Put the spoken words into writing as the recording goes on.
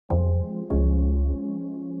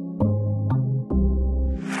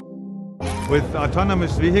With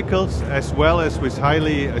autonomous vehicles as well as with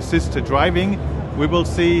highly assisted driving, we will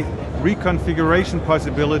see reconfiguration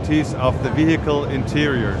possibilities of the vehicle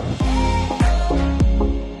interior.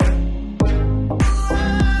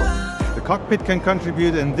 The cockpit can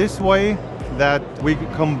contribute in this way that we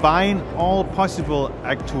combine all possible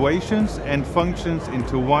actuations and functions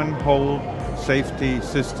into one whole safety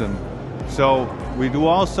system. So we do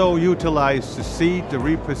also utilize the seat, the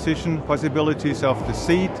reposition possibilities of the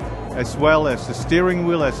seat, as well as the steering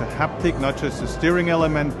wheel as a haptic, not just the steering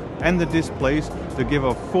element, and the displays to give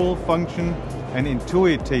a full function and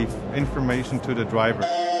intuitive information to the driver.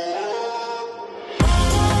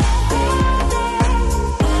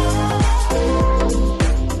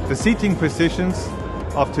 The seating positions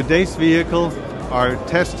of today's vehicle are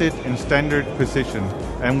tested in standard position,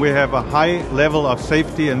 and we have a high level of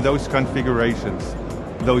safety in those configurations.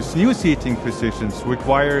 Those new seating positions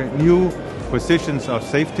require new positions of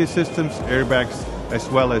safety systems, airbags, as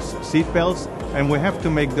well as seat belts, and we have to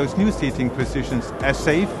make those new seating positions as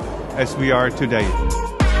safe as we are today.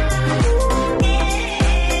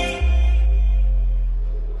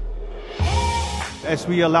 As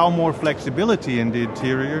we allow more flexibility in the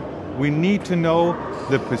interior, we need to know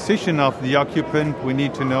the position of the occupant, we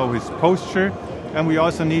need to know his posture, and we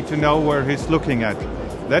also need to know where he's looking at.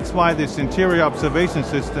 That's why this interior observation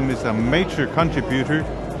system is a major contributor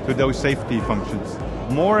to those safety functions.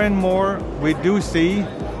 More and more we do see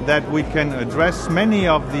that we can address many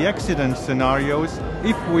of the accident scenarios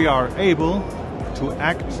if we are able to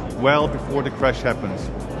act well before the crash happens.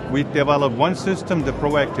 We developed one system, the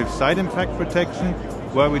proactive side impact protection,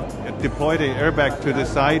 where we deployed an airbag to the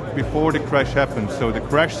side before the crash happened. So the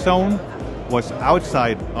crash zone was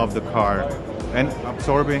outside of the car and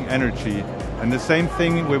absorbing energy. And the same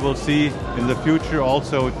thing we will see in the future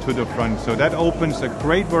also to the front. So that opens a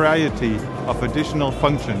great variety of additional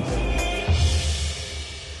functions.